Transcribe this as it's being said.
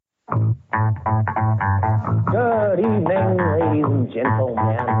Good evening, ladies and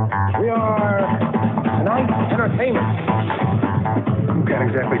gentlemen. We are tonight's entertainment. You've got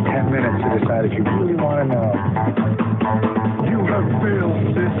exactly 10 minutes to decide if you really want to know. You have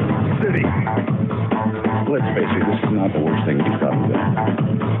failed this city. Let's face it, this is not the worst thing you've done today.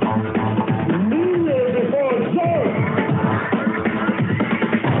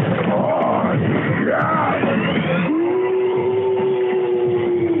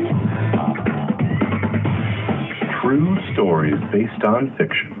 True stories based on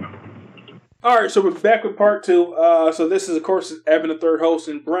fiction. All right, so we're back with part two. So this is, of course, Evan, the third host,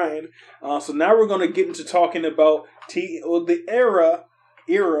 and Brian. So now we're going to get into talking about the era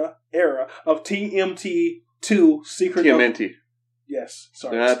of TMT2 Secret TMNT. of... Yes,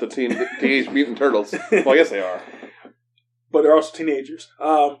 sorry. They're not the Teenage Mutant Turtles. Well, I guess they are. But they're also teenagers.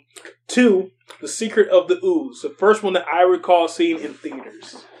 2, The Secret of the Ooze. The first one that I recall seeing in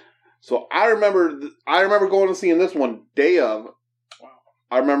theaters. So I remember going and seeing this one day of.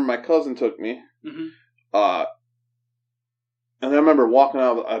 I remember my cousin took me. Mm-hmm. And I remember walking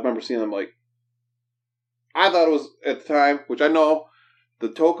out. I remember seeing them like. I thought it was at the time, which I know, the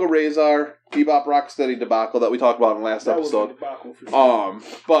Toka Razor Bebop Rocksteady debacle that we talked about in the last episode. Debacle for sure.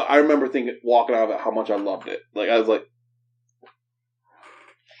 But I remember walking out of it how much I loved it. Like I was like,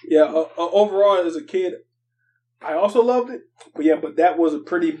 yeah. Overall, as a kid, I also loved it. But that was a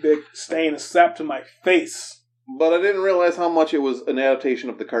pretty big stain and slap to my face. But I didn't realize how much it was an adaptation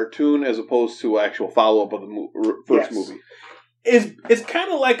of the cartoon as opposed to actual follow up of the first movie. It's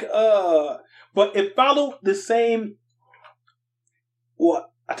kind of like but it followed the same.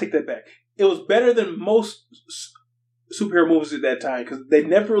 Well, I take that back. It was better than most superhero movies at that time because they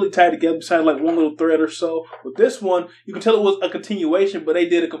never really tied together besides like one little thread or so. With this one, you can tell it was a continuation, but they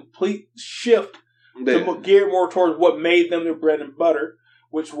did a complete shift to gear more towards what made them their bread and butter,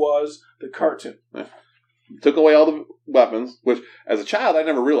 which was the cartoon. Yeah. Took away all the weapons, which as a child I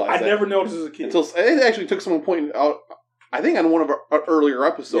never realized. I never noticed as a kid until it actually took someone pointing out. I think on one of our earlier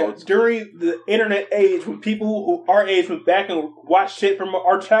episodes during the internet age, when people who our age went back and watched shit from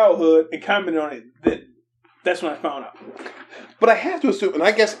our childhood and commented on it. That's when I found out. But I have to assume, and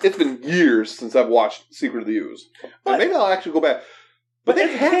I guess it's been years since I've watched Secret of the Ooze. And maybe I'll actually go back. But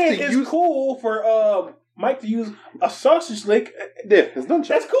they have to use. It's cool for Mike to use a sausage lick. Yeah, it's nunchuck.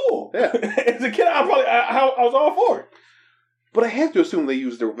 That's cool. Yeah. As a kid, I was all for it. But I have to assume they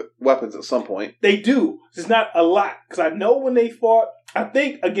use their weapons at some point. They do. It's not a lot. Because I know when they fought, I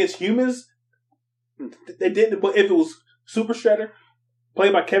think against humans, they didn't. But if it was Super Shredder,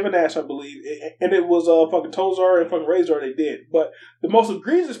 played by Kevin Nash, I believe, and it was fucking Tozar and fucking Razor, they did. But the most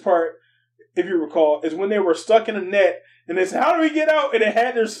egregious part, if you recall, is when they were stuck in a net. And they said, how do we get out? And they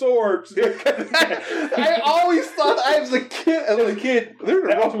had their swords. I always thought I was a kid. As a kid,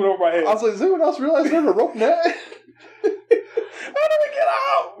 that also went over my head. I was like, does anyone else realize they're in a rope net? How do we get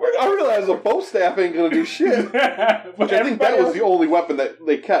out? I realized a bow staff ain't going to do shit. Which I think that was the only weapon that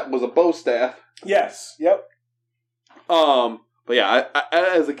they kept was a bow staff. Yes. Yep. But yeah, I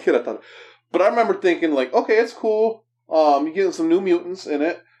as a kid, I thought. But I remember thinking, like, okay, it's cool. You're getting some new mutants in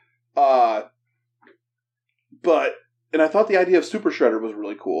it. And I thought the idea of Super Shredder was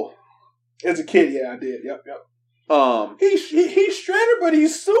really cool. As a kid, yeah, I did. Yep. He's Shredder, but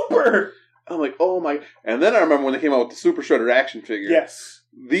he's super. I'm like, oh my. And then I remember when they came out with the Super Shredder action figure. Yes.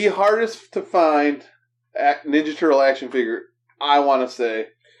 The hardest to find Ninja Turtle action figure, I want to say.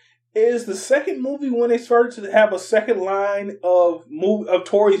 Is the second movie when they started to have a second line of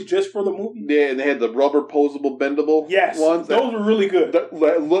toys just for the movie? Yeah, and they had the rubber posable bendable ones. Those were really good. That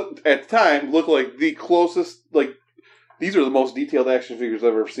looked, at the time, looked like the closest, like, these are the most detailed action figures I've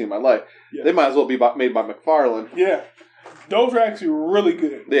ever seen in my life. Yeah. They might as well be made by McFarlane. Yeah. Those are actually really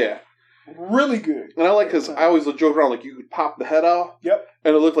good. Yeah. Really good. And I like because I always joke around like you could pop the head off. Yep.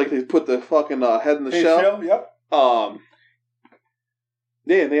 And it looked like they put the fucking head in the shell. Yep.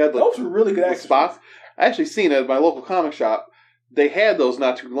 Yeah, and they had those were really good action spots. I actually seen it at my local comic shop. They had those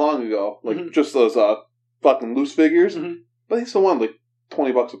not too long ago, like just those fucking loose figures. Mm-hmm. But they still wanted like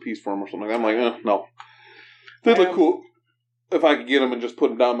 $20 a piece for them or something. I'm like, no. They look cool if I could get them and just put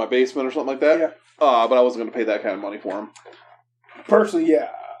them down in my basement or something like that. Yeah. But I wasn't going to pay that kind of money for them. Personally, yeah.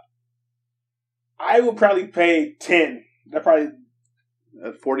 I would probably pay 10. That probably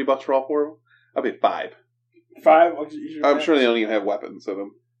 $40 for all four of them. I'd pay 5. 5? I'm sure they don't even have weapons in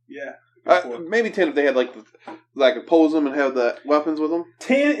them. Yeah. Maybe 10 if they had like could pose them and have the weapons with them.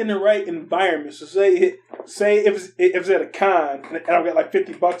 10 in the right environment. So say if it's at a con and I've got like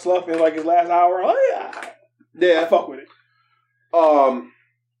 $50 left in like his last hour. I fuck with it.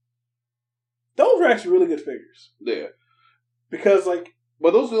 Those are actually really good figures. Yeah. Because like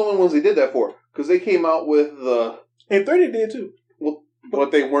But those are the only ones they did that for. Because they came out with the... And 30 did too. Well,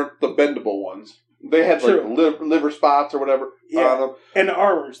 but they weren't the bendable ones. They had like liver spots or whatever on them. And the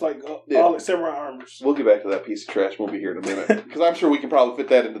armors, like all the samurai armors. We'll get back to that piece of trash movie here in a minute. Because I'm sure we can probably fit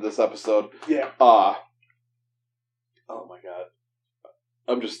that into this episode. Yeah. Oh my God.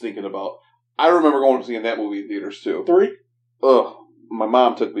 I'm just thinking about... I remember going to see that movie in theaters too. 3? Ugh. My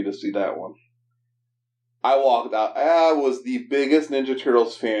mom took me to see that one. I walked out. I was the biggest Ninja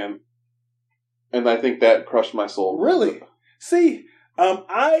Turtles fan. And I think that crushed my soul. Really? See,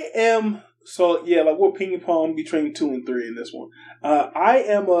 I am... So, yeah, like we're ping pong between 2 and 3 in this one. I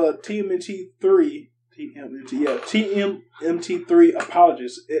am a TMNT3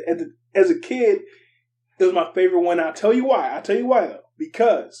 apologist. As a kid, it was my favorite one. I'll tell you why. Though.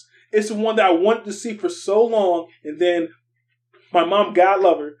 Because it's the one that I wanted to see for so long. And then my mom, God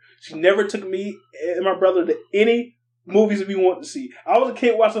love her, she never took me and my brother to any movies that we wanted to see. I was a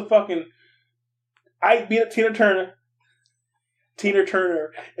kid watching fucking Ike beat up Tina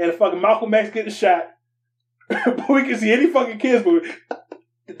Turner, and fucking Malcolm X getting shot. But we can see any fucking kids movie.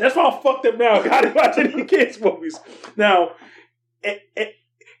 That's why I'm fucked up now. I didn't watch any kids movies. Now, and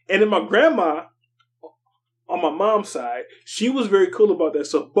then my grandma, on my mom's side, she was very cool about that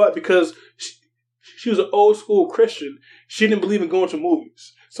stuff. But because she was an old school Christian, she didn't believe in going to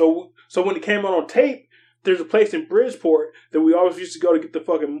movies. So when it came out on tape, there's a place in Bridgeport that we always used to go to get the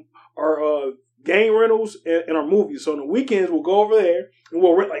fucking our game rentals and our movies. So on the weekends, we'll go over there and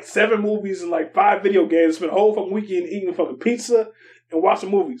we'll rent like 7 movies and like 5 video games, spend a whole fucking weekend eating fucking pizza and watching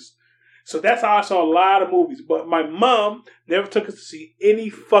movies. So that's how I saw a lot of movies. But my mom never took us to see any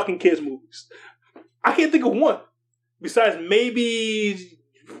fucking kids movies. I can't think of one. Besides maybe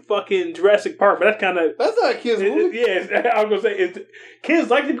fucking Jurassic Park, but that's not a kids movie. Yeah, I was gonna say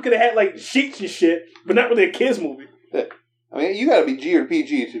kids like them could have had like sheets and shit, but not really a kids movie. Yeah. I mean, you gotta be G or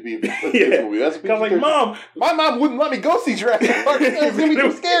PG to be a kids movie. That's because like, Mom, my mom wouldn't let me go see Jurassic Park. It was gonna be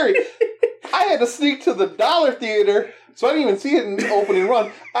too scary. I had to sneak to the Dollar Theater, so I didn't even see it in the opening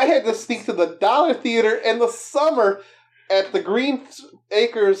run. I had to sneak to the Dollar Theater in the summer at the Green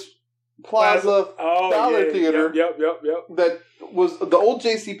Acres Plaza Dollar Theater. Yep. That was the old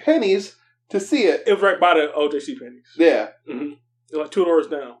J.C. Penney's to see it. It was right by the old J.C. Penney's. Yeah. Mm-hmm. It was like 2 doors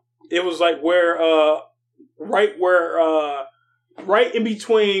down. It was like right in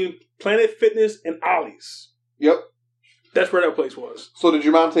between Planet Fitness and Ollie's. Yep. That's where that place was. So did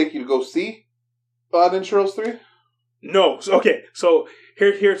your mom take you to go see Ninja Turtles 3? No. So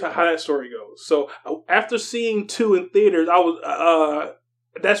here's how that story goes. So after seeing 2 in theaters, I was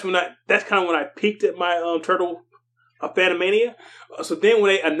that's kind of when I peaked at my Turtle Phantomania. So then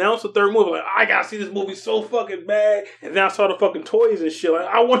when they announced the 3rd movie, like, I gotta see this movie so fucking bad. And then I saw the fucking toys and shit. Like,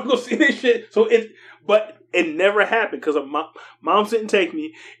 I want to go see this shit. But it never happened because my mom didn't take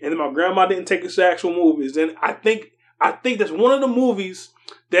me, and then my grandma didn't take us to actual movies. And I think that's one of the movies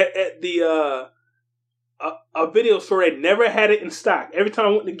that at the a video store they never had it in stock. Every time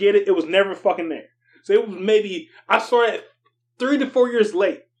I went to get it, it was never fucking there. So it was maybe I saw it 3 to 4 years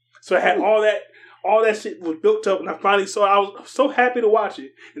late. So I had all that shit was built up, and I finally saw it. I was so happy to watch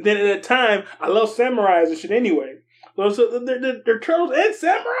it. And then at the time, I love samurais and shit anyway. So they're turtles and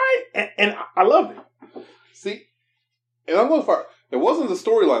samurai, and I loved it. See, and I'm going far. It wasn't the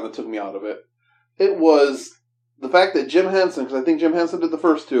storyline that took me out of it. It was the fact that Jim Henson, because I think Jim Henson did the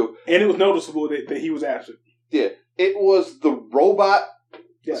first 2. And it was noticeable that he was absent. Yeah. It was the robot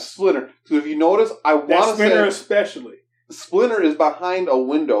Splinter. So if you notice, I want to say... Splinter especially. Splinter is behind a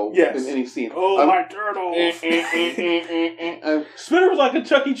window in any scene. Oh, my turtles. Splinter was like a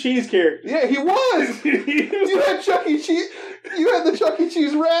Chuck E. Cheese character. Yeah, he was. You had Chuck E. Cheese. You had the Chuck E.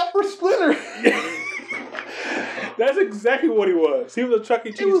 Cheese rap for Splinter. That's exactly what he was. He was a Chuck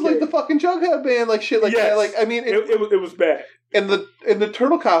E. Cheese. He was like the fucking Jughead band, like shit, like that. Like I mean, it was bad. And the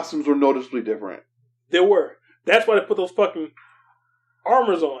turtle costumes were noticeably different. They were. That's why they put those fucking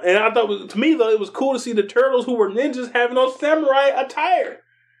armors on. And I thought, to me though, it was cool to see the turtles who were ninjas having those samurai attire.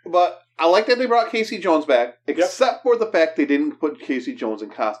 But I like that they brought Casey Jones back, except for the fact they didn't put Casey Jones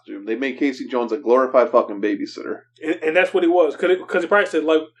in costume. They made Casey Jones a glorified fucking babysitter. And that's what he was. Because he probably said,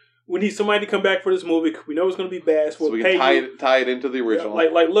 like, we need somebody to come back for this movie. We know it's going to be bad, so we can tie it into the original.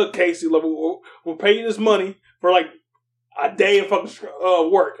 Like, look, Casey, like, we'll pay you this money for like a day of fucking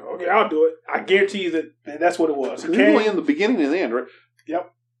work. Okay, I'll do it. I guarantee you that that's what it was. It's only in the beginning and the end, right?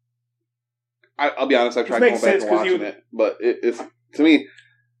 Yep. I'll be honest. I tried going back and watching it, but it's to me.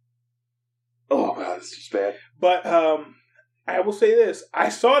 Oh god, it's just bad. But I will say this: I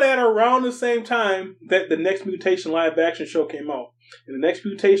saw that around the same time that the Next Mutation live action show came out. And the Next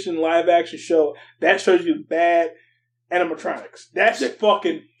Mutation live action show that shows you bad animatronics. That's Yeah.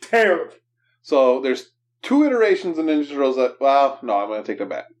 fucking terrible. So there's 2 iterations of Ninja Turtles that, well, no, I'm going to take that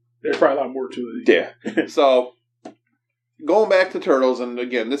back. There's probably a lot more to it. Yeah. So, going back to Turtles, and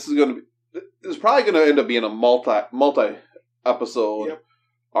again, this is probably going to end up being a multi episode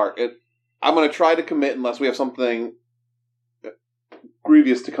arc. I'm going to try to commit unless we have something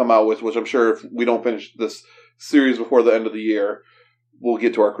grievous to come out with, which I'm sure if we don't finish this series before the end of the year, we'll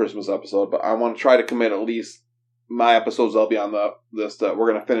get to our Christmas episode. But I want to try to commit at least my episodes that'll be on this that we're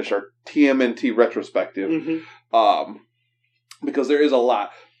going to finish our TMNT retrospective. Because there is a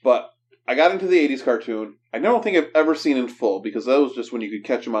lot. But I got into the 80s cartoon. I don't think I've ever seen in full because that was just when you could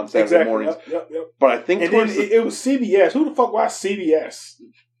catch them on Saturday mornings. Yep. But I think it was CBS. Who the fuck watched CBS?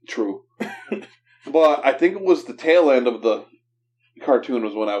 True. But I think it was the tail end of the cartoon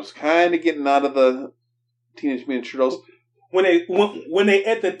was when I was kind of getting out of the Teenage Mutant Ninja Turtles. When they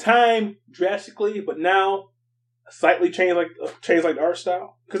at the time drastically, but now slightly changed like the art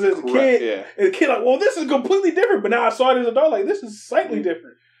style. Because as a kid, like, well, this is completely different. But now I saw it as an adult, like this is slightly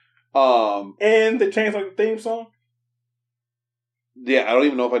different. And they changed like the theme song. Yeah, I don't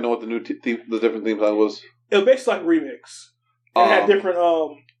even know if I know what the new the different theme song was. It was basically like a remix. It had different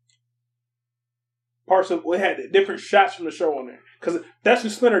parts of. It had different shots from the show on there because that's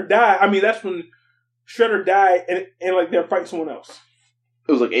when Splinter died. I mean, that's when Shredder died, and like they're fighting someone else.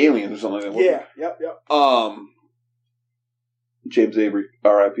 It was like aliens or something like that. Yeah. Yep. James Avery,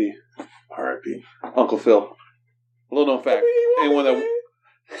 R.I.P. R.I.P. Uncle Phil. Little known fact.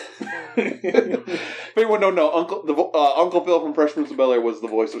 Anyone don't know, Uncle Phil from Fresh Prince of Bel-Air was the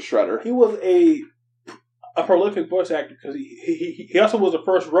voice of Shredder. He was a prolific voice actor because he also was the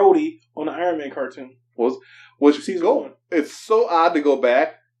first roadie on the Iron Man cartoon. It's so odd to go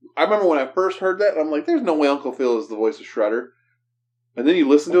back. I remember when I first heard that, I'm like, there's no way Uncle Phil is the voice of Shredder. And then you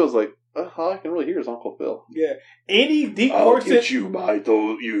listen to it, it's like, all I can really hear is Uncle Phil. Yeah. Any deep voice... I'll get you,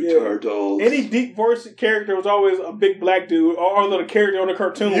 turtles. Any deep voice character was always a big black dude, or the character on the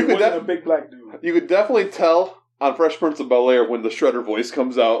cartoon wasn't a big black dude. You could definitely tell on Fresh Prince of Bel-Air when the Shredder voice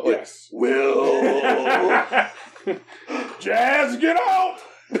comes out. Like, yes. Will. Jazz, get out!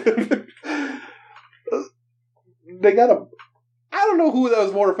 They got I don't know who that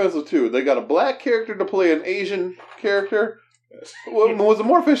was more offensive to. They got a black character to play an Asian character. Was it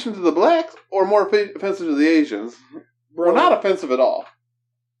more offensive to the blacks or more offensive to the Asians? Bro, well, not offensive at all.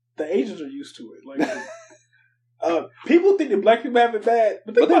 The Asians are used to it. Like, people think that black people have it bad,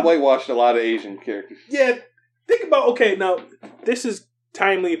 but they whitewashed a lot of Asian characters. Yeah, think about now this is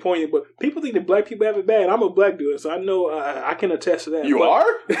timely and poignant, but people think that black people have it bad. I'm a black dude, so I know I can attest to that. You are?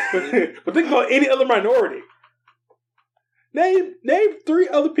 But think about any other minority. Name 3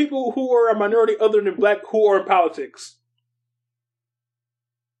 other people who are a minority other than black who are in politics.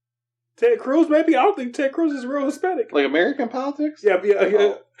 Ted Cruz, maybe? I don't think Ted Cruz is real Hispanic. Like American politics? Yeah.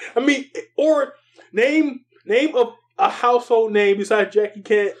 Oh. I mean, or name a household name besides Jackie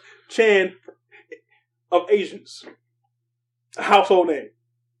Chan of Asians. A household name.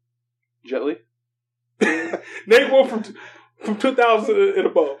 Jet Li? Name one from 2000 and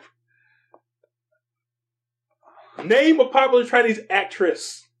above. Name a popular Chinese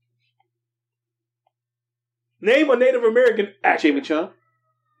actress. Name a Native American actor. Jamie Chung?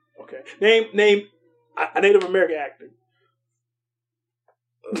 Okay. Name a Native American actor.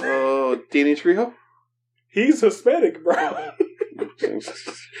 Danny Trejo? He's Hispanic, bro. Even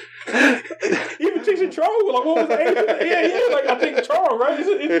Cheech and Chong, like, what was the Asian? Yeah, like, I think Chong, right?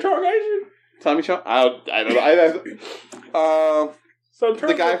 Is Chong Asian? Tommy Chong? I don't know. So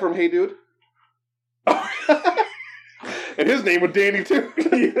the guy from Hey Dude? And his name was Danny, too. Yeah,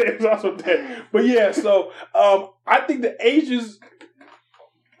 it was also Danny. But yeah, so I think the Asians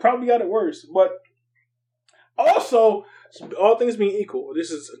probably got it worse. But also, all things being equal, this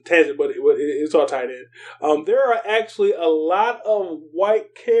is a tangent, but it's all tied in. There are actually a lot of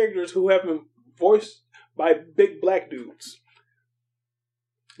white characters who have been voiced by big black dudes.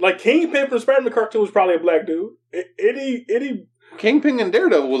 Like Kingpin from Spider-Man cartoon was probably a black dude. Any Kingpin and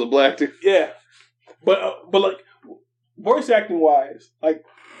Daredevil was a black dude. Yeah, but like voice acting wise, like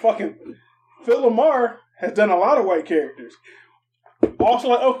fucking Phil Lamar has done a lot of white characters. Also,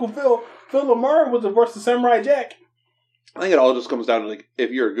 like Uncle Phil Lamar was the voice of Samurai Jack. I think it all just comes down to like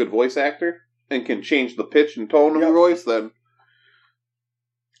if you're a good voice actor and can change the pitch and tone of your voice, then.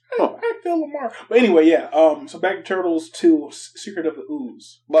 I Phil Lamar. But anyway, yeah. So back to Turtles 2, Secret of the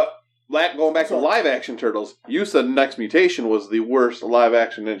Ooze. But going back to live action Turtles, you said Next Mutation was the worst live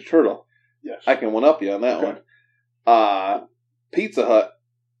action Ninja Turtle. Yes. I can one up you on that one. Pizza Hut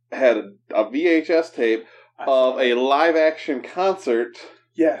had a VHS tape of a live action concert.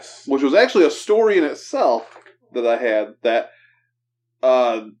 Yes. Which was actually a story in itself. that I had that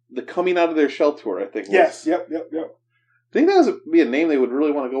the Coming Out of Their Shell tour, I think. Yes. Yep. Do you think that would be a name they would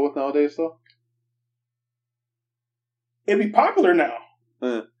really want to go with nowadays, though? It'd be popular now.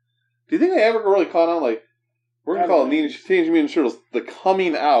 Do you think they ever really caught on? Like, we're gonna call it Teenage Mutant Ninja Turtles the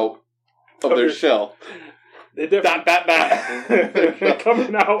Coming Out of Their Shell. They definitely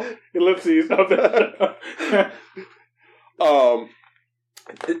coming out ellipses of their shell.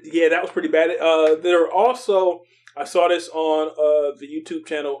 Yeah, that was pretty bad. There are also, I saw this on the YouTube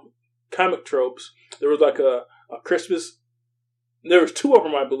channel Comic Tropes. There was like a Christmas. There was 2 of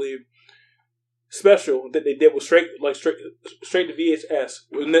them, I believe, special that they did with straight to VHS.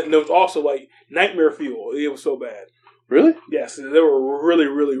 And there was also like Nightmare Fuel. It was so bad. Really? Yes, they were really,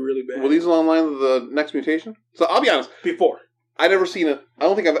 really, really bad. Were these along the lines of the Next Mutation? So I'll be honest. Before. I don't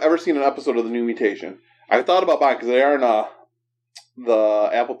think I've ever seen an episode of the New Mutation. I thought about buying because they are in the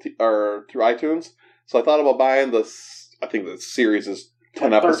Apple or through iTunes. So I thought about buying I think the series is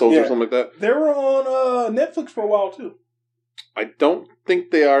 10 episodes or something like that. They were on Netflix for a while too. I don't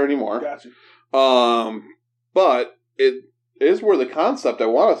think they are anymore. Gotcha. But it is where the concept, I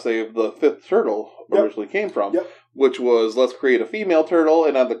want to say, of the 5th turtle originally came from. Yep. Which was, let's create a female turtle,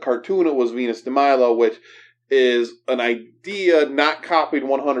 and on the cartoon it was Venus de Milo, which is an idea not copied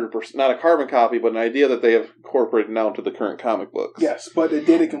 100%, not a carbon copy, but an idea that they have incorporated now into the current comic books. Yes, but they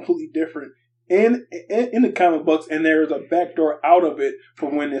did it completely different in the comic books, and there's a backdoor out of it for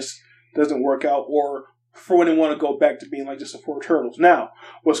when this doesn't work out, or for when they want to go back to being like just the 4 turtles. Now,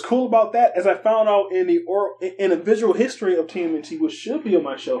 what's cool about that, as I found out in the visual history of TMNT, which should be on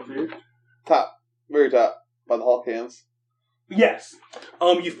my shelf here. Top. Very top. By the Hulk hands. Yes.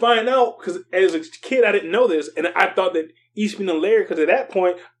 You find out, because as a kid I didn't know this, and I thought that Eastman and Laird, because at that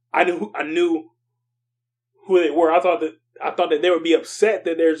point I knew who they were. I thought that they would be upset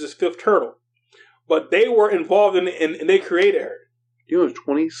that there's this 5th turtle. But they were involved in it, and they created her. You know, there's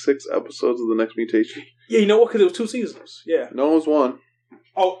 26 episodes of the Next Mutation. Yeah, you know what? Because it was 2 seasons. Yeah. No, it was 1.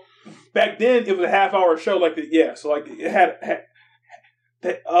 Oh, back then it was a half-hour show. So like it had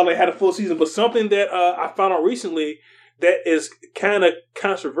they had a full season. But something that I found out recently that is kind of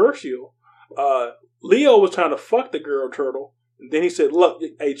controversial. Leo was trying to fuck the girl turtle, and then he said, "Look,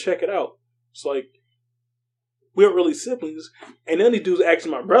 hey, check it out." It's like, we aren't really siblings, and then these dudes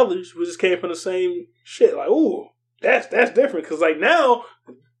actually my brothers. We just came from the same shit. Like, ooh, that's different, because like now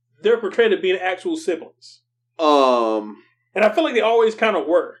they're portrayed as being actual siblings. And I feel like they always kind of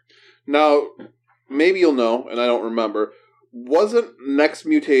were. Now, maybe you'll know, and I don't remember. Wasn't Next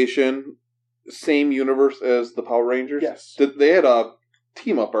Mutation same universe as the Power Rangers? Yes. They had a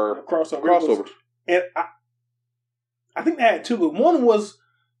team up or a crossover. And I think they had 2, but one was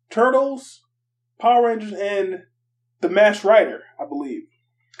Turtles, Power Rangers, and the Masked Rider, I believe.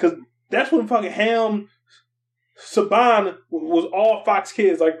 Because that's when fucking Ham Saban was all Fox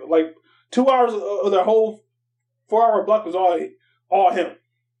Kids. Like 2 hours of their whole 4-hour block was all him.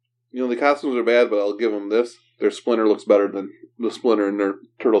 You know, the costumes are bad, but I'll give them this. Their Splinter looks better than the Splinter in their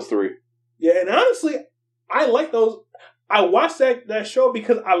Turtles 3. Yeah, and honestly, I like those. I watched that show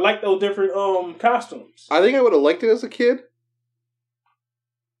because I like those different costumes. I think I would have liked it as a kid.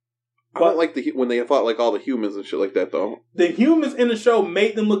 But I don't like when they fought like all the humans and shit like that, though. The humans in the show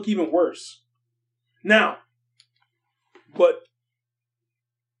made them look even worse. Now, but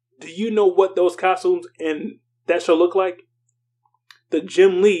do you know what those costumes in that show look like? The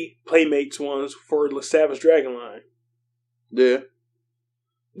Jim Lee Playmates ones for the Savage Dragon line. Yeah.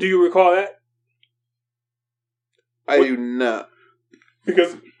 Do you recall that? I do not.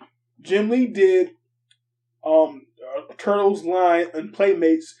 Because Jim Lee did Turtles line and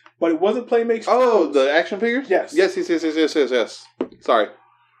Playmates, but it wasn't Playmates. Oh, the action figures? Yes. Yes. Sorry.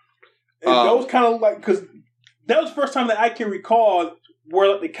 And those kind of like, because that was the first time that I can recall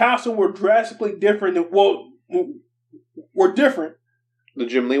where like, the costumes were drastically different than, were different. The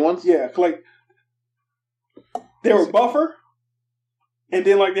Jim Lee ones? Yeah, like they were buffer, and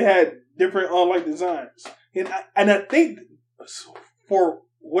then like they had different like designs, and I think for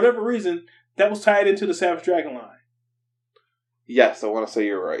whatever reason that was tied into the Savage Dragon line. Yes, I want to say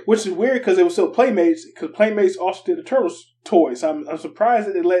you're right. Which is weird because it was still Playmates, because Playmates also did the Turtles toys. I'm surprised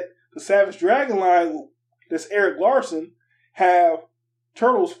that they let the Savage Dragon line, this Eric Larson, have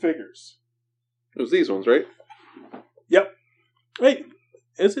Turtles figures. It was these ones, right? Yep. Wait,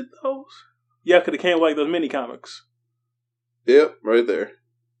 is it those? Yeah, because it came like those mini comics. Yep, right there.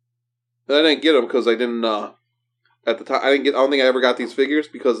 And I didn't get them because I didn't. At the time, I don't think I ever got these figures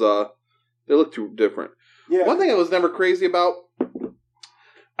because they look too different. Yeah. One thing I was never crazy about,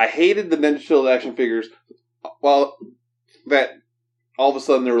 I hated the Ninja Turtle action figures. Well, that all of a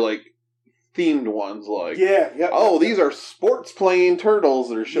sudden they were like themed ones, like these are sports playing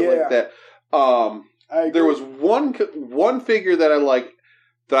turtles or shit like that. There was one figure that I liked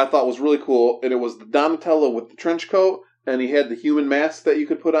that I thought was really cool, and it was the Donatello with the trench coat, and he had the human mask that you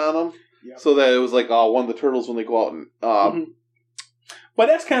could put on him, so that it was like one of the turtles when they go out and. But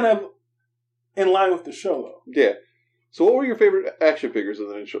that's kind of in line with the show, though. Yeah. So, what were your favorite action figures of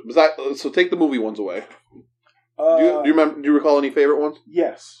the show? So, take the movie ones away. Do you remember? Do you recall any favorite ones?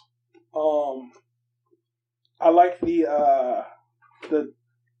 Yes. I like the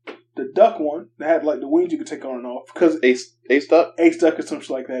duck one that had like the wings you could take on and off, because Ace Duck or something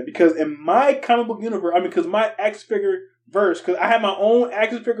like that. Because in my comic book universe, because my action figure verse, because I had my own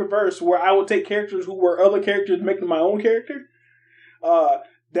action figure verse where I would take characters who were other characters, and make them my own character.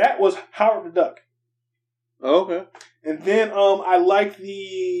 That was Howard the Duck. Oh, okay. And then I like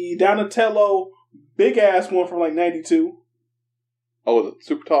the Donatello big ass one from like '92. Oh, the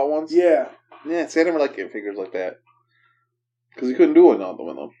super tall ones? Yeah. Yeah, see, I never liked getting figures like that. Because you couldn't do another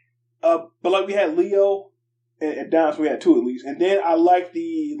one, though. But like we had Leo and Don, so we had two at least. And then I like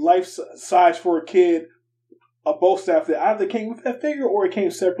the life size for a kid of both staff that either came with that figure or it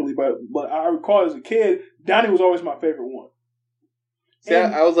came separately. But I recall as a kid, Donnie was always my favorite one. See,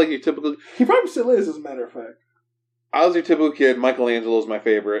 I was like your typical... He probably still is, as a matter of fact. I was your typical kid. Michelangelo's my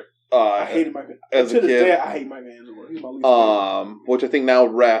favorite. I hated Michelangelo. As a kid. Day, I hate Michelangelo. He's my least favorite. Which I think now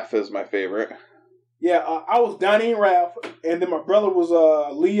Raph is my favorite. Yeah, I was Donnie and Raph, and then my brother was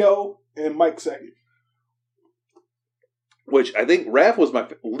Leo and Mike second. Which I think Raph was my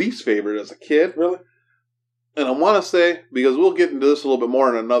least favorite as a kid. Really? And I want to say, because we'll get into this a little bit more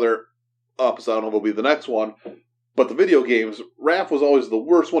in another episode, I don't know if it'll be the next one, but the video games, Raph was always the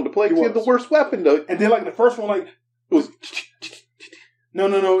worst one to play because he had the worst weapon. And then like the first one, like... It was... No.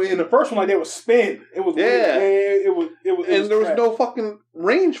 In the first one, like, they was spin. It was it was and there was no fucking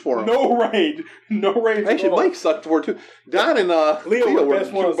range for him. No range. Actually, Mike sucked for it too. Don and Leo were the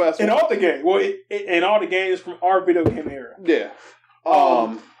best ones in all the games. Well, in all the games from our video game era. Yeah.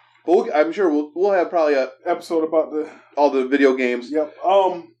 But I'm sure we'll have probably a episode about all the video games. Yep.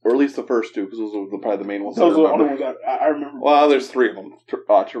 Or at least the first two, because those are probably the main ones. Those are the only ones I remember. Well, there's three of them.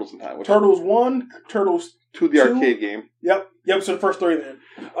 Turtles in Time. Turtles 1, Turtles 2, the arcade game. Yep. So the first three then.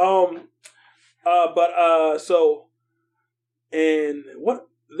 And what?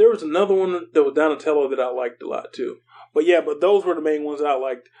 There was another one that was Donatello that I liked a lot too. But those were the main ones that I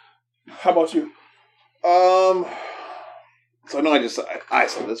liked. How about you? So I know I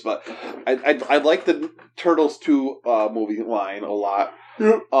said this, but I like the Turtles 2 movie line a lot.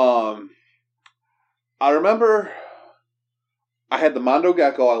 Yep. I remember I had the Mondo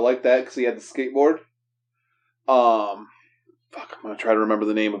Gecko. I liked that because he had the skateboard. I'm gonna try to remember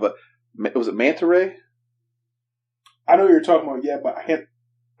the name of it. Was it Manta Ray? I know what you're talking about, but I can't.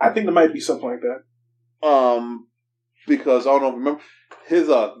 I think there might be something like that. Because I don't know if you remember his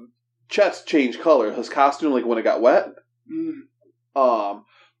chest changed color. His costume, like when it got wet.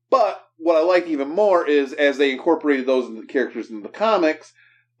 But what I like even more is as they incorporated those characters into the comics,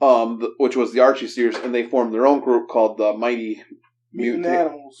 which was the Archie series, and they formed their own group called the Mighty Mutant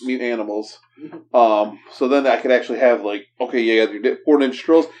Animals. So then I could actually have you had your 4-inch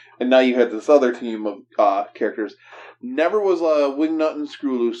Turtles, and now you had this other team of characters. Never was a Wingnut and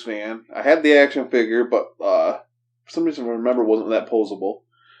Screw Loose fan. I had the action figure, but for some reason I remember wasn't that posable.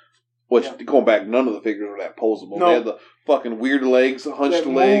 Which, going back, none of the figures were that posable. No. They had the fucking weird legs, hunched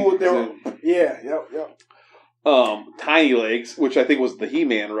legs. Tiny legs, which I think was the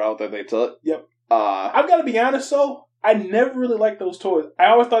He-Man route that they took. Yep. I've got to be honest, though. I never really liked those toys. I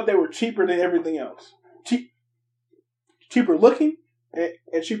always thought they were cheaper than everything else. Cheaper looking and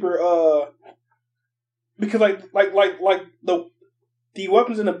cheaper, because the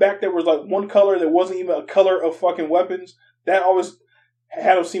weapons in the back that was like one color that wasn't even a color of fucking weapons, that always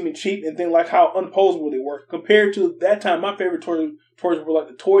had them seeming cheap, and then like how unposable they were compared to that time. My favorite toys were like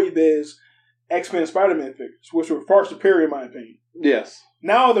the Toy Biz X-Men Spider-Man figures, which were far superior in my opinion. Yes.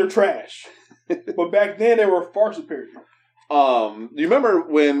 Now they're trash, but back then they were far superior. Do you remember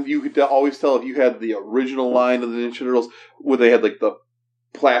when you could always tell if you had the original line of the Ninja Turtles, where they had like the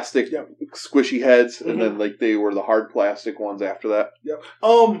plastic squishy heads, and then like they were the hard plastic ones after that? Yep.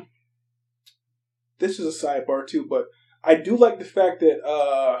 This is a sidebar too, but I do like the fact that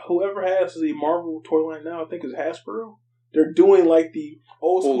whoever has the Marvel toy line now, I think is Hasbro. They're doing like the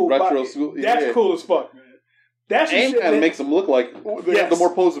old school retro school. That's cool as fuck, man. That's and kind of makes them look like they have the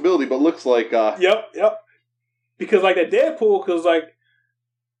more posability, but looks like Yep. Because like that Deadpool, because like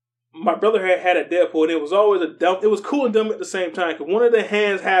my brother had a Deadpool, and it was always it was cool and dumb at the same time. Because one of the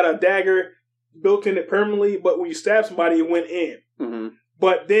hands had a dagger built in it permanently, but when you stab somebody, it went in. Mm-hmm.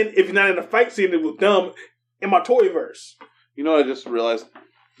 But then if you're not in a fight scene, it was dumb in my Toyverse. You know what I just realized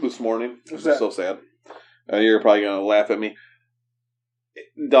this morning? What's that? So sad. You're probably going to laugh at me.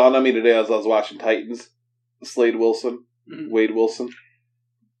 It dawned on me today as I was watching Titans. Wade Wilson.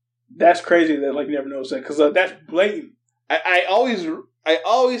 That's crazy that like you never noticed that because that's blatant. I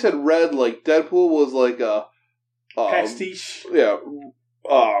always had read like Deadpool was like a Pastiche. Yeah,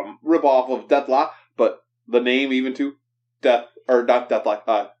 rip off of Deathlock, but the name even too, Deathstroke,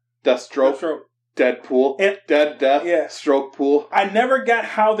 Deadpool, And, Death, yeah. Stroke Pool. I never got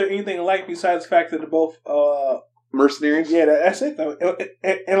how they're anything alike besides the fact that they're both mercenaries. Yeah, that's it though,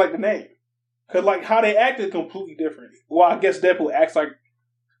 and like the name, because like how they act is completely different. Well, I guess Deadpool acts like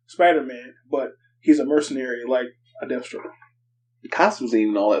Spider-Man, but he's a mercenary like a Deathstroke. The costumes ain't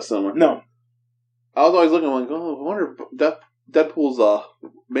even all that similar. No, I was always looking like, oh, I wonder if Deadpool's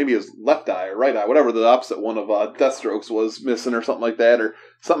maybe his left eye or right eye, whatever the opposite one of Deathstroke's was missing or something like that, or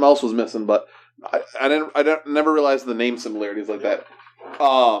something else was missing. But I never realized the name similarities like that.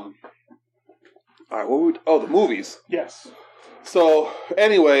 All right, the movies. yes, So,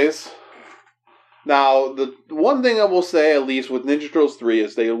 anyways, now the one thing I will say at least with Ninja Turtles 3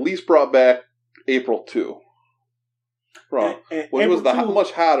 is they at least brought back April 2. Which April was the 2,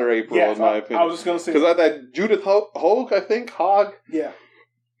 much hotter April, in my opinion. I was just going to say. Because I thought Judith Hogue, I think, Hogg, Yeah.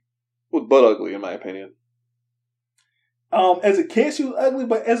 was butt ugly, in my opinion. As a kid, she was ugly,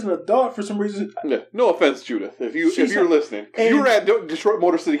 but as an adult, for some reason... Yeah, no offense, Judith, if you're listening. You were at Detroit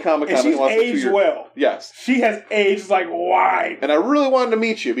Motor City Comic Con. And she's aged well. Yes. She has aged like wine. And I really wanted to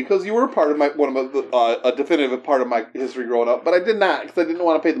meet you because you were part of a definitive part of my history growing up, but I did not because I didn't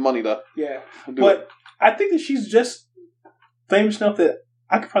want to pay the money to do it. I think that she's just famous enough that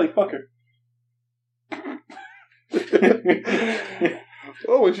I could probably fuck her.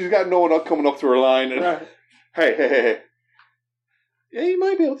 Oh, and she's got no one coming up to her line. And, Right. Hey. Yeah, you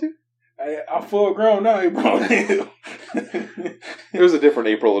might be able to. I'm full grown now, bro. There's a different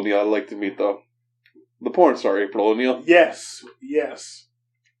April O'Neil I'd like to meet, though. The porn star April O'Neil. Yes.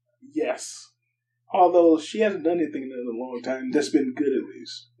 Although she hasn't done anything in a long time that's been good at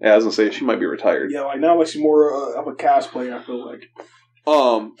least. Yeah, I was going to say, she might be retired. Yeah, like now she's more of a cosplayer, I feel like.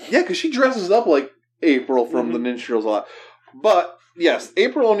 Yeah, because she dresses up like April from the Ninja Turtles a lot. But, yes,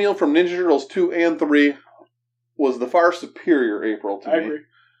 April O'Neil from Ninja Turtles 2 and 3 was the far superior April to me. I agree.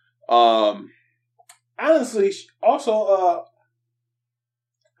 Honestly, also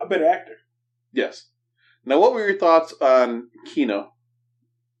a better actor. Yes. Now, what were your thoughts on Kino?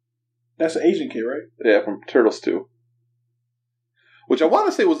 That's an Asian kid, right? Yeah, from Turtles 2. Which I want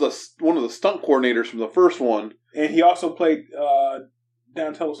to say was one of the stunt coordinators from the first one. And he also played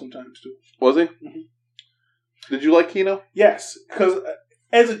Donatello sometimes, too. Was he? Mm-hmm. Did you like Kino? Yes, because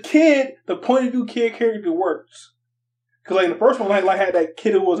as a kid, the point of view kid character works. Because like in the first one, I had that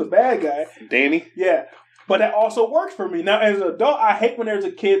kid who was a bad guy. Danny? Yeah. But that also works for me. Now, as an adult, I hate when there's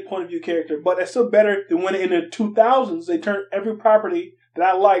a kid point of view character. But it's still better than when in the 2000s, they turned every property that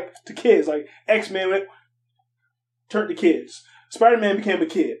I like to kids. Like X-Men turned to kids. Spider-Man became a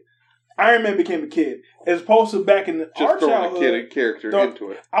kid. Iron Man became a kid. As opposed to back in the Just throwing a kid character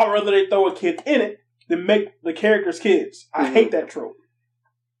into it. I'd rather they throw a kid in it than make the characters kids. I hate that trope.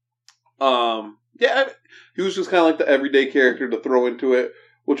 Yeah, he was just kind of like the everyday character to throw into it,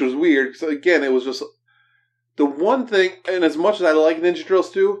 which was weird. So again, it was just the one thing, and as much as I like Ninja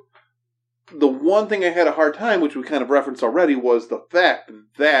Turtles 2, the one thing I had a hard time, which we kind of referenced already, was the fact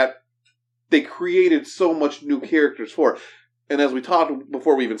that they created so much new characters for it. And as we talked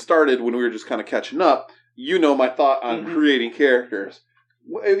before we even started, when we were just kind of catching up, you know my thought on creating characters.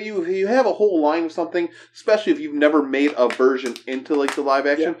 If you have a whole line of something, especially if you've never made a version into like the live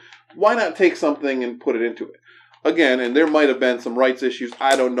action, why not take something and put it into it? Again, and there might have been some rights issues,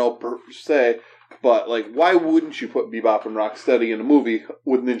 I don't know per se, but like, why wouldn't you put Bebop and Rocksteady in a movie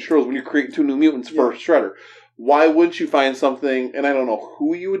with Ninja Turtles when you're creating two New Mutants for Shredder? Why wouldn't you find something, and I don't know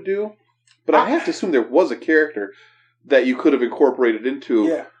who you would do, but I have to assume there was a character that you could have incorporated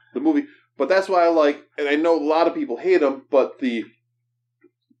into the movie. But that's why I like, and I know a lot of people hate them, but the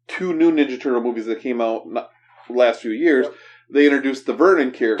two new Ninja Turtle movies that came out the last few years, they introduced the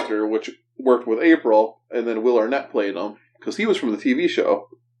Vernon character, which worked with April, and then Will Arnett played him, because he was from the TV show,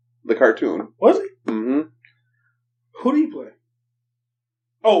 the cartoon. Was he? Mm-hmm. Who did he play?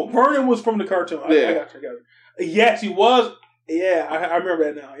 Oh, Vernon was from the cartoon. I got it. Yes, he was. Yeah, I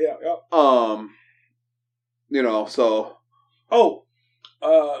remember that now. Yeah. You know, so. Oh,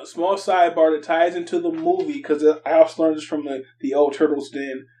 small sidebar that ties into the movie, because I also learned this from the old Turtles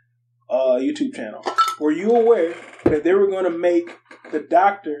Den YouTube channel. Were you aware that they were going to make the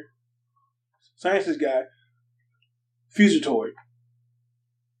Doctor, Sciences guy, Fusatoid?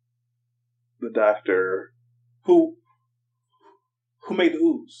 The Doctor. who made the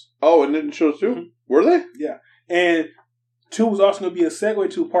ooze. Oh, and Ninja Turtles 2? Mm-hmm. Were they? Yeah. And 2 was also going to be a segue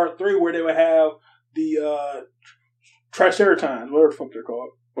to part 3 where they would have the Triceratons, whatever the fuck they're called.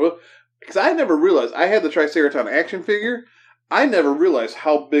 Well, because I never realized, I had the Triceraton action figure. I never realized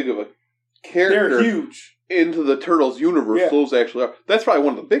how big of a character They're huge. into the Turtles universe those actually are. That's probably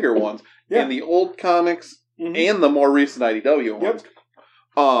one of the bigger ones in the old comics and the more recent IDW ones.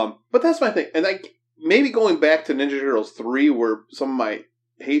 But that's my thing. And maybe going back to Ninja Turtles 3, where some of my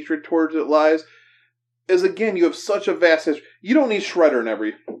hatred towards it lies, is again, you have such a vast history. You don't need Shredder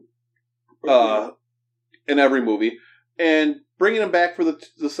in every movie. And bringing him back for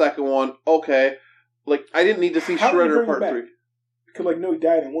the second one, okay. Like, I didn't need to see Shredder part 3. Because, he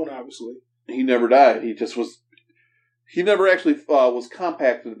died in 1, obviously. He never died. He just was... He never actually was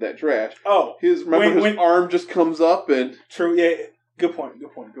compacted in that trash. Oh. His arm just comes up and... True, yeah. Good point.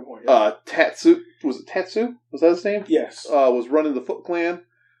 Yeah. Tatsu... Was it Tatsu? Was that his name? Yes. Was running the Foot Clan.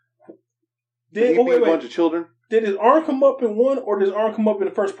 He beat a bunch of children. Did his arm come up in 1, or did his arm come up in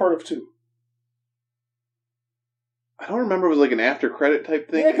the first part of 2? I don't remember. It was like an after credit type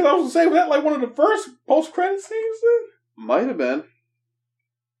thing. Yeah, because I was going to say, was that like one of the first post credit scenes then? Might have been.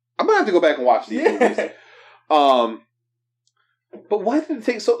 I'm gonna have to go back and watch these movies. But why did it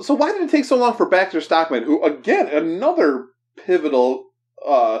take so? So why did it take so long for Baxter Stockman, who again another pivotal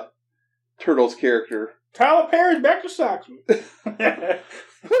Turtles character? Tyler Perry's Baxter Stockman.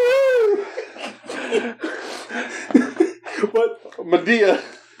 But Medea.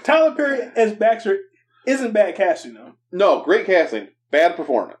 Tyler Perry as Baxter isn't bad casting though. No, great casting, bad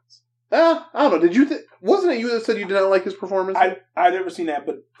performance. I don't know. Wasn't it you that said you did not like his performance? I've never seen that,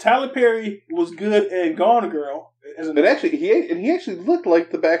 but Tyler Perry was good in Gone Girl. But actually, he actually looked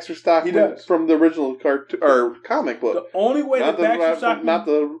like the Baxter Stockman from the original cartoon or comic book. The only way not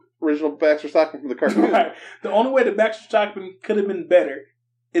the original Baxter Stockman from the cartoon. Right. The only way the Baxter Stockman could have been better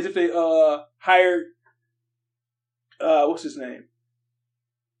is if they hired what's his name,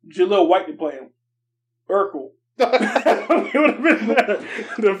 Jaleel White to play him, Urkel. It would have been better.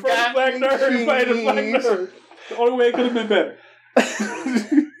 The first black nerd played the black nerd. The only way it could have been better.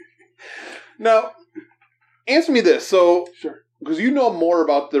 Now, answer me this. So, sure, because you know more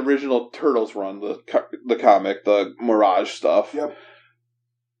about the original Turtles run, the comic, the Mirage stuff. Yep.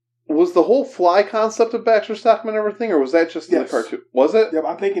 Was the whole fly concept of Baxter Stockman everything, or was that just in the cartoon? Was it? Yep,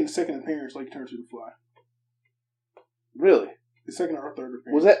 I think in the second appearance, he turns into the fly. Really? The second or third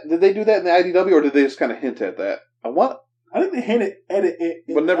appearance. Was that? Did they do that in the IDW, or did they just kind of hint at that? I think they hinted at it,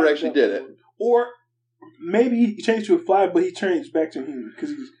 but never actually did it. Or maybe he changed to a fly, but he changed back to a human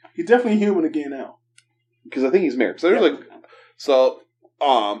because he's definitely human again now. Because I think he's married. So there's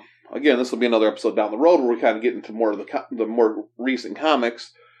again, this will be another episode down the road where we kind of get into more of the more recent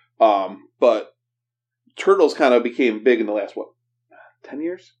comics. But Turtles kind of became big in the last 10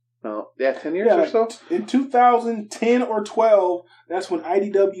 years? No, 10 years or so. In 2010 or 12, that's when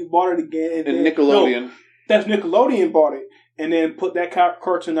IDW bought it again, and Nickelodeon. No, that's Nickelodeon bought it, and then put that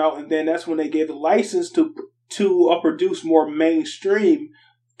cartoon out, and then that's when they gave the license to produce more mainstream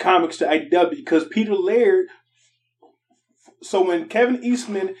comics to IDW because Peter Laird. So when Kevin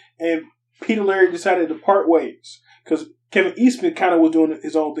Eastman and Peter Laird decided to part ways, because Kevin Eastman kind of was doing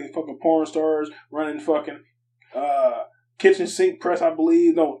his own thing, fucking porn stars, running fucking kitchen sink press, I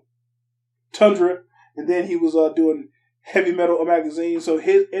believe, no, Tundra, and then he was doing heavy metal magazine, so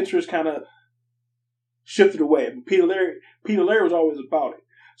his interest kind of shifted away. But Peter Laird was always about it.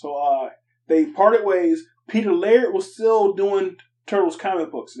 So they parted ways. Peter Laird was still doing Turtles comic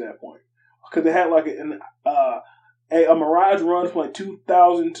books at that point because they had like a Mirage run from like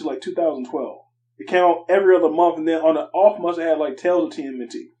 2000 to like 2012. It came out every other month, and then on the off months it had like Tales of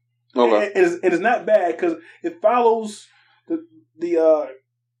TMNT. Okay, and it's not bad because it follows the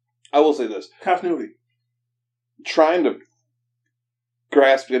I will say this continuity. Trying to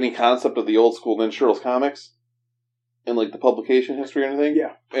grasp any concept of the old school Ninja Turtles comics in like the publication history or anything,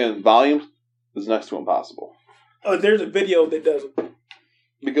 and volumes is next to impossible. There's a video that does it.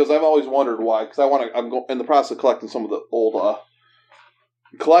 Because I've always wondered why. Because I'm in the process of collecting some of the old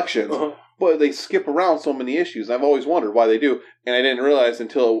collections, but they skip around so many issues. I've always wondered why they do, and I didn't realize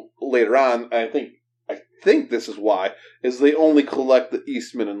until later on. I think this is why is they only collect the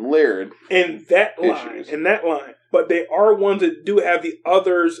Eastman and Laird in that line. But they are ones that do have the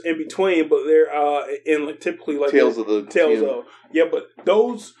others in between, but they're in like typically like Tales of. Yeah, but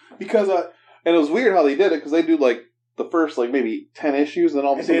those because and it was weird how they did it because they do like the first like maybe 10 issues, and then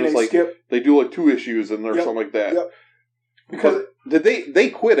all of a sudden it's like they do like 2 issues and or something like that. Yep. Because did they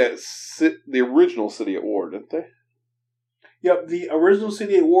quit at the original City at War, didn't they? Yep, the original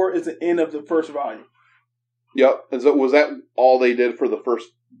City at War is the end of the first volume. Yep. And so was that all they did for the first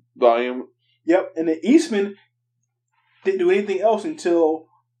volume? Yep, and then Eastman didn't do anything else until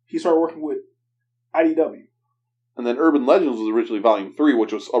he started working with IDW. And then Urban Legends was originally Volume 3,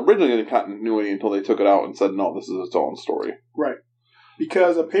 which was originally in continuity until they took it out and said, no, this is its own story. Right.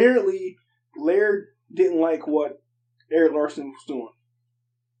 Because apparently Laird didn't like what Erik Larsen was doing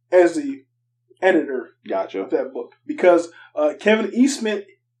as the editor Gotcha. of that book. Because Kevin Eastman,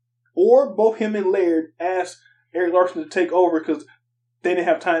 or both him and Laird, asked Erik Larsen to take over because they didn't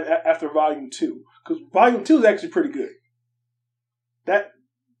have time after Volume 2. Because Volume 2 is actually pretty good.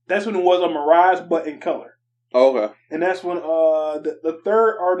 That's when it was on Mirage, but in color. Oh, okay. And that's when the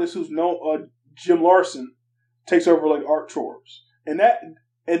third artist who's known, Jim Larson, takes over like art chores. And then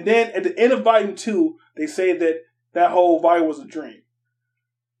at the end of Volume 2, they say that whole volume was a dream.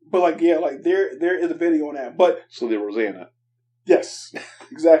 But like, yeah, like there is a video on that. But So they were Rosanna. yes,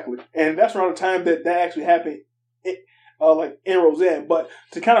 exactly. And that's around the time that actually happened, like in Roseanne. But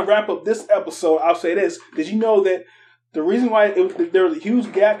to kind of wrap up this episode, I'll say this: did you know that the reason why there was a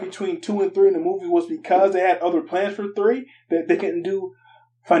huge gap between 2 and 3 in the movie was because they had other plans for 3 that they couldn't do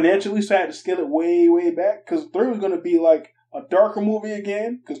financially, so I had to scale it way, way back. Because 3 was going to be like a darker movie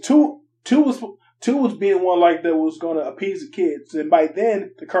again. Because 2 was being one like that was going to appease the kids, and by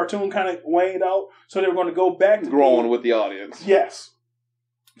then the cartoon kind of waned out, so they were going to go back to Growing with the audience. Yes.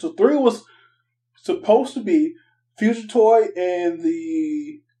 So 3 was supposed to be Future Toy and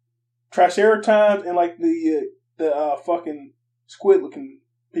the Triceratops and like the fucking squid-looking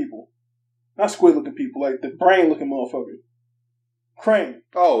people. Not squid-looking people, like the brain-looking motherfucker. Crane.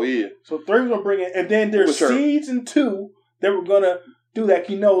 Oh, yeah. So 3 was going to bring in, and then there's seeds in 2 that were going to do that.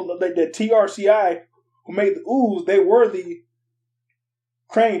 You know, like the TRCI who made the ooze, they were the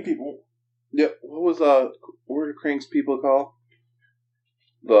Crane people. Yeah, what were the Crane's people called?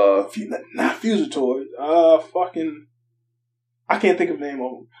 Not Future Toys. I can't think of the name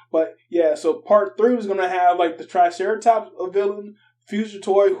of them. But yeah, so part 3 was going to have like the Triceratops, a villain, Future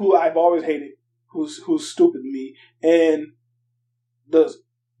Toy, who I've always hated, who's stupid to me, and the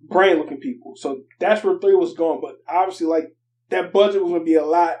brain looking people. So that's where 3 was going. But obviously, like, that budget was going to be a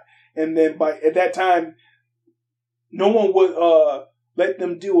lot. And then at that time, no one would let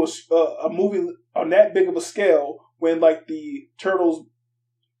them do a movie on that big of a scale when like the Turtles,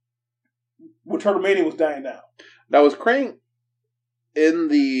 when Turtlemania was dying down. Now, was Crane in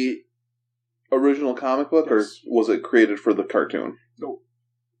the original comic book, Yes. or was it created for the cartoon? No,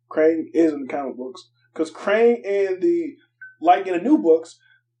 Crane is in the comic books because Crane and the in the new books,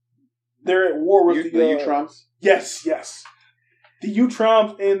 they're at war with the Utroms? Yes. The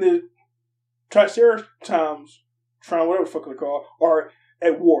Utroms and the Triceratops, whatever the fuck they're called, are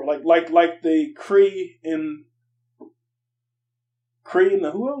at war. Like the Kree and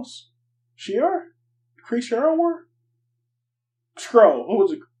the who else? Shi'ar? Kree Shi'ar war? Skrull. Who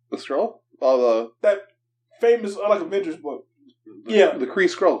was it? The Skrull? Oh, That famous Avengers book. the Yeah. the Kree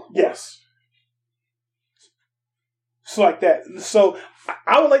Skrull. Yes. So like that. So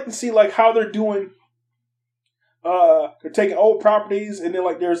I would like to see like how they're doing. They're taking old properties and then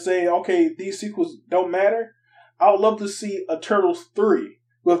like they're saying, okay, these sequels don't matter. I would love to see a Turtles 3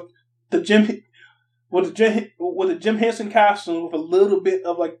 with the Jim Henson costume with a little bit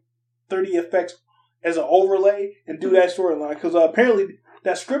of like 3D effects as an overlay and do that storyline because apparently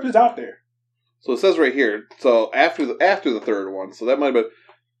that script is out there. So it says right here. So after the third one, so that might have been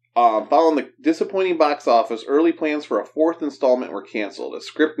following the disappointing box office. Early plans for a 4th installment were canceled. A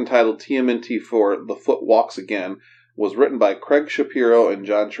script entitled TMNT 4: The Foot Walks Again was written by Craig Shapiro and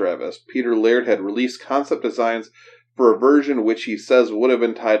John Travis. Peter Laird had released concept designs for a version which he says would have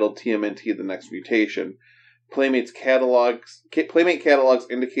been titled TMNT: The Next Mutation. Playmate catalogs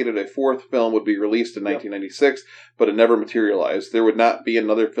indicated a 4th film would be released in 1996, but it never materialized. There would not be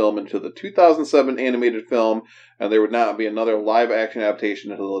another film until the 2007 animated film, and there would not be another live-action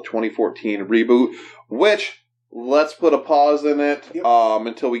adaptation until the 2014 reboot, which, let's put a pause in it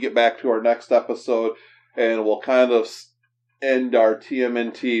until we get back to our next episode, and we'll kind of end our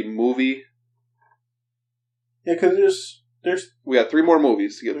TMNT movie. Yeah, because there's We got 3 more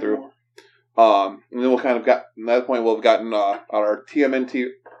movies to get through. more. And then we'll kind of at that point we'll have gotten our TMNT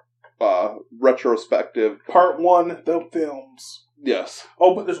retrospective. Part 1, the films. Yes.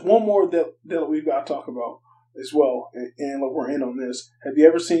 Oh, but there's one more that we've got to talk about as well, and look, we're in on this. Have you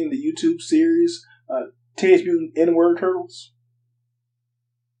ever seen the YouTube series Teenage Mutant N-Word Turtles?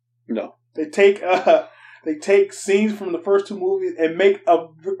 No. They take scenes from the first 2 movies and make a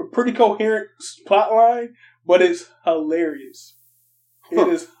pretty coherent plot line, but it's hilarious. It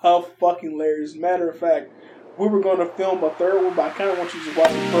is fucking hilarious. Matter of fact, we were going to film a third one, but I kind of want you to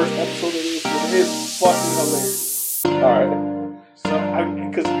watch the first episode of this. It is fucking hilarious. All right. So,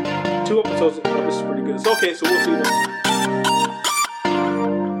 because 2 episodes of this is pretty good. So, okay, so we'll see you then.